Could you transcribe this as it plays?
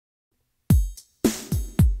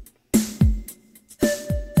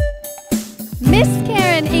Miss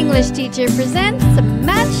Karen English teacher presents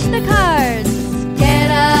Match the Cards. Get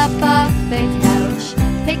up off the couch,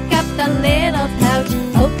 pick up the little pouch,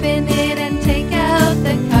 open it and take out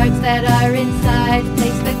the cards that are inside.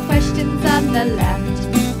 Place the questions on the left,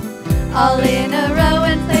 all in a row,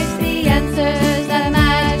 and place the answers that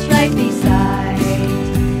match right beside.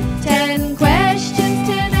 10 questions,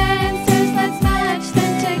 10 answers, let's match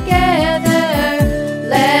them together.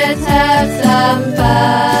 Let's have some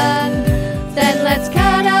fun. Then let's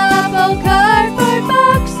cut up old cardboard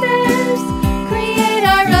boxes, create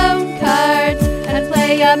our own cards, and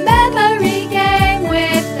play a memory game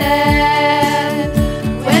with them.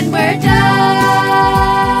 When we're done,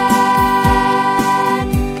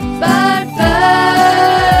 but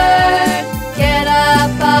first, get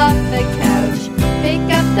up off the couch, pick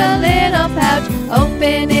up the little pouch,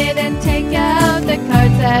 open it and take out the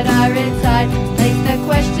cards that are inside. Place the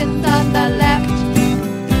questions on the left,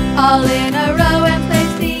 all in a row, and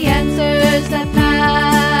place the answers that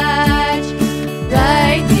match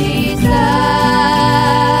right beside.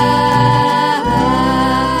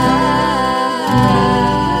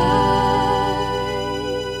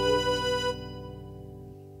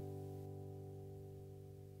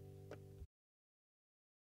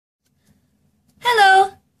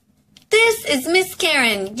 Hello, this is Miss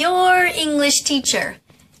Karen, your English teacher.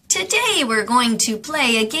 Today we're going to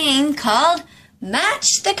play a game called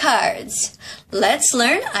Match the Cards. Let's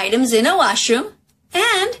learn items in a washroom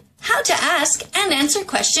and how to ask and answer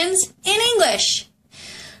questions in English.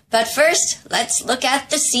 But first, let's look at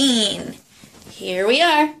the scene. Here we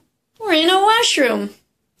are. We're in a washroom.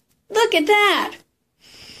 Look at that.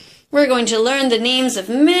 We're going to learn the names of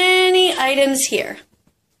many items here.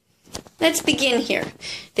 Let's begin here.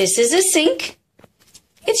 This is a sink.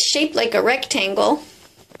 It's shaped like a rectangle.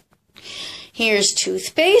 Here's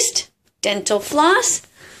toothpaste, dental floss,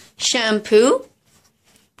 shampoo,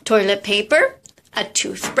 toilet paper, a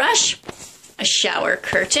toothbrush, a shower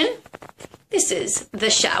curtain. This is the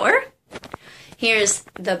shower. Here's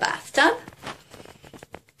the bathtub,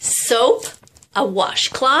 soap, a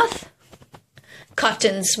washcloth,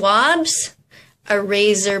 cotton swabs, a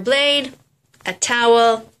razor blade, a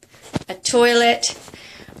towel, a toilet,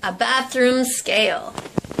 a bathroom scale.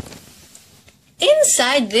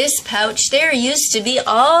 Inside this pouch, there used to be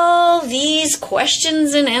all these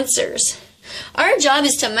questions and answers. Our job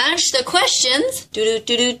is to match the questions with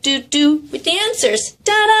the answers.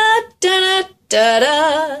 Da-da-da-da-da-da.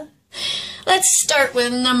 Let's start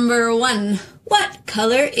with number 1. What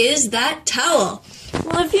color is that towel?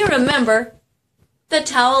 Well, if you remember, the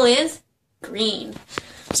towel is green.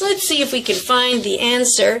 So let's see if we can find the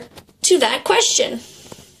answer to that question.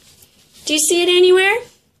 Do you see it anywhere?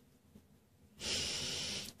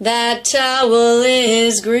 That towel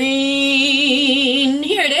is green.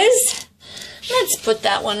 Here it is. Let's put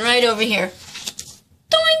that one right over here.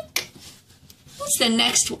 Doink! What's the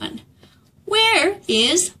next one? Where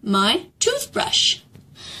is my toothbrush?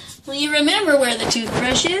 Well, you remember where the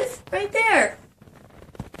toothbrush is? Right there.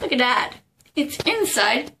 Look at that. It's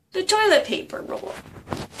inside the toilet paper roll.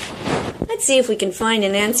 Let's see if we can find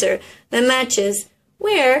an answer that matches.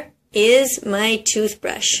 Where is my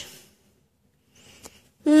toothbrush?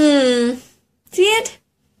 See it?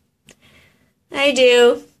 I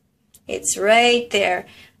do. It's right there.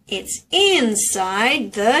 It's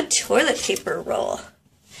inside the toilet paper roll.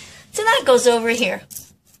 So that goes over here.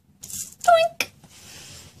 Doink!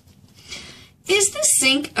 Is the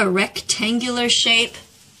sink a rectangular shape?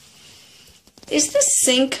 Is the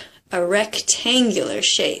sink a rectangular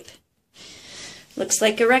shape? Looks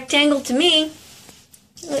like a rectangle to me.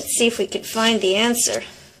 Let's see if we can find the answer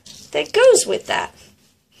that goes with that.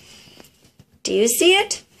 Do you see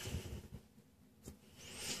it?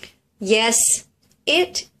 Yes,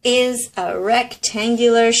 it is a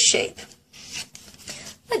rectangular shape.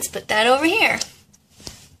 Let's put that over here.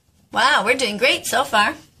 Wow, we're doing great so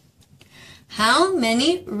far. How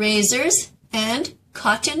many razors and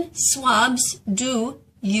cotton swabs do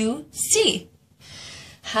you see?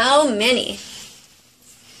 How many?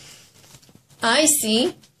 I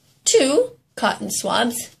see 2 cotton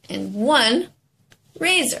swabs and 1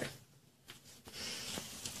 razor.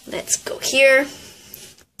 Let's go here.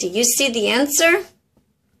 Do you see the answer?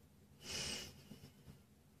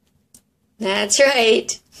 That's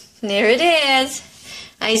right. There it is.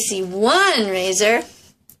 I see 1 razor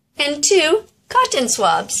and 2 cotton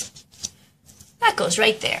swabs. That goes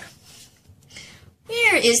right there.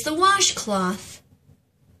 Where is the washcloth?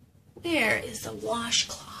 Where is the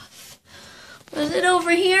washcloth? Was it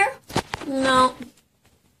over here? No.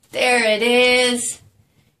 There it is.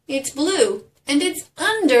 It's blue and it's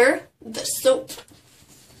under the soap.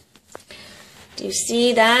 Do you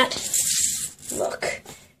see that? Look,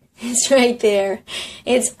 it's right there.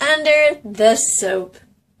 It's under the soap.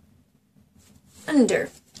 Under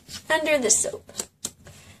the soap.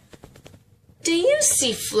 Do you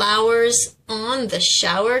see flowers on the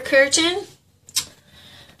shower curtain?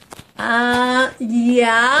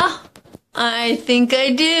 Yeah, I think I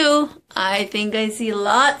do. I think I see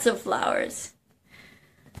lots of flowers.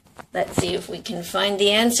 Let's see if we can find the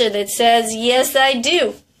answer that says, yes, I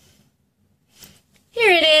do.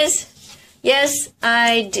 Here it is. Yes,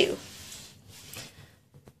 I do.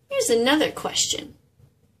 Here's another question.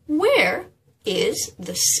 Where is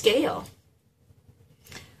the scale?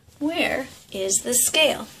 Where is the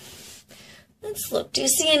scale? Let's look. Do you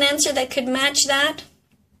see an answer that could match that?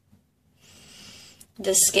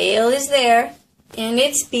 The scale is there, and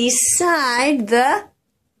it's beside the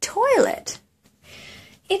toilet.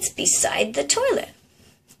 It's beside the toilet.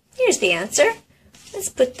 Here's the answer. Let's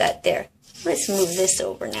put that there. Let's move this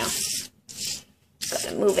over now. Got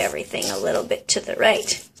to move everything a little bit to the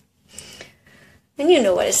right. And you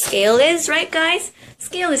know what a scale is, right, guys?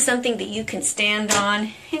 Scale is something that you can stand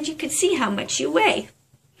on, and you can see how much you weigh.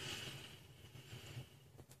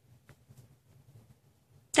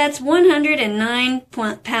 That's 109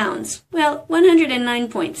 pounds. Well,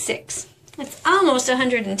 109.6. That's almost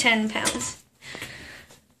 110 pounds.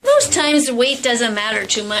 Most times the weight doesn't matter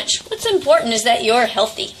too much. What's important is that you're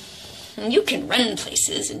healthy. And you can run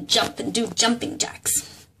places and jump and do jumping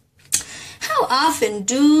jacks. How often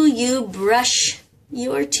do you brush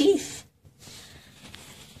your teeth?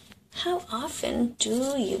 How often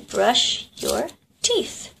do you brush your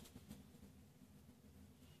teeth?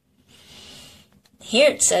 Here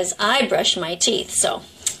it says, I brush my teeth, so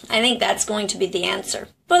I think that's going to be the answer.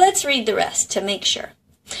 But let's read the rest to make sure.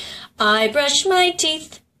 I brush my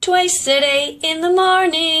teeth twice a day, in the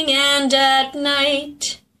morning and at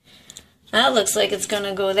night. That looks like it's going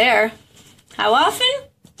to go there. How often?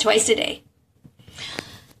 Twice a day.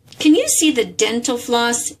 Can you see the dental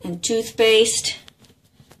floss and toothpaste?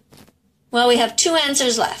 Well, we have two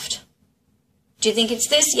answers left. Do you think it's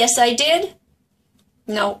this? Yes, I did.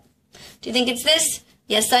 No. Do you think it's this?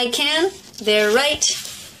 Yes, I can. They're right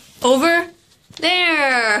over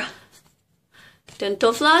there.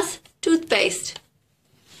 Dental floss, toothpaste.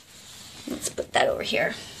 Let's put that over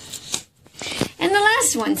here. And the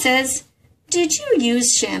last one says, did you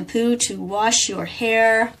use shampoo to wash your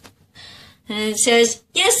hair? And it says,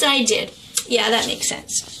 yes, I did. Yeah, that makes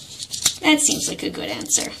sense. That seems like a good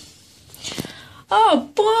answer. Oh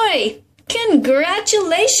boy,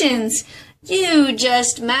 congratulations! You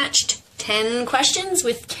just matched 10 questions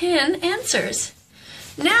with 10 answers.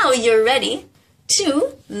 Now you're ready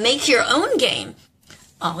to make your own game.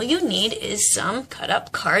 All you need is some cut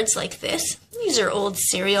up cards like this. These are old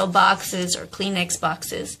cereal boxes or Kleenex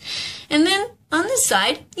boxes. And then on the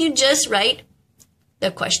side, you just write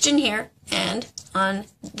the question here, and on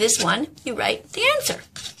this one, you write the answer.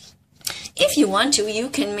 If you want to, you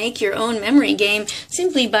can make your own memory game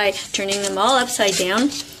simply by turning them all upside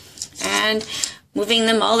down and moving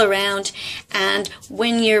them all around. And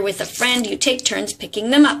when you're with a friend, you take turns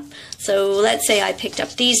picking them up. So let's say I picked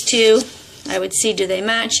up these two. I would see, do they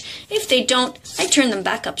match? If they don't, I turn them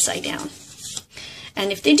back upside down.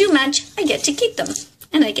 And if they do match, I get to keep them,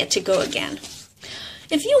 and I get to go again.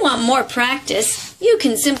 If you want more practice, you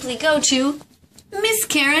can simply go to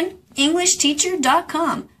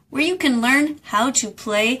MissKarenEnglishTeacher.com, where you can learn how to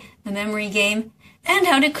play a memory game and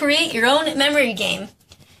how to create your own memory game.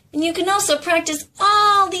 And you can also practice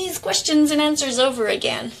all these questions and answers over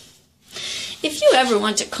again. If you ever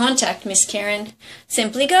want to contact Miss Karen,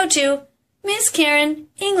 simply go to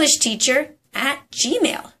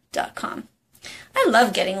MissKarenEnglishTeacher@gmail.com. I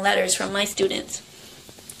love getting letters from my students.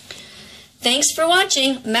 Thanks for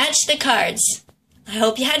watching Match the Cards. I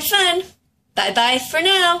hope you had fun. Bye-bye for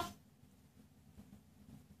now.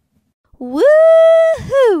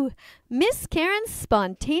 Woohoo! Miss Karen's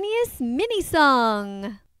spontaneous mini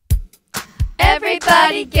song.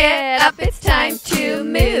 Everybody get up, it's time to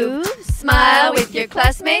move. Smile with your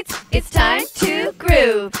classmates, it's time to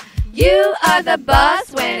groove. You are the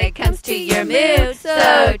boss when it comes to your mood,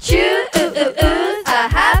 so choose a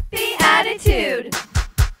happy attitude.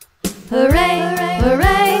 Hooray,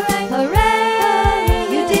 hooray, hooray,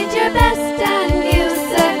 you did your best and you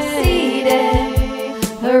succeeded.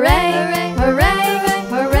 Hooray, hooray,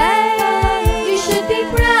 hooray, you should be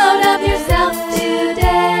proud of yourself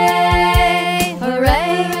today.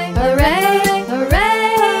 Hooray, hooray,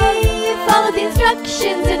 hooray, you followed the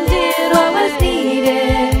instructions and did what was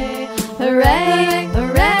needed. Hooray,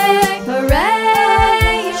 hooray,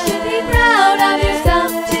 hooray, you should be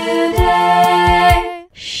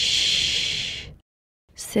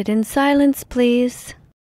Sit in silence, please.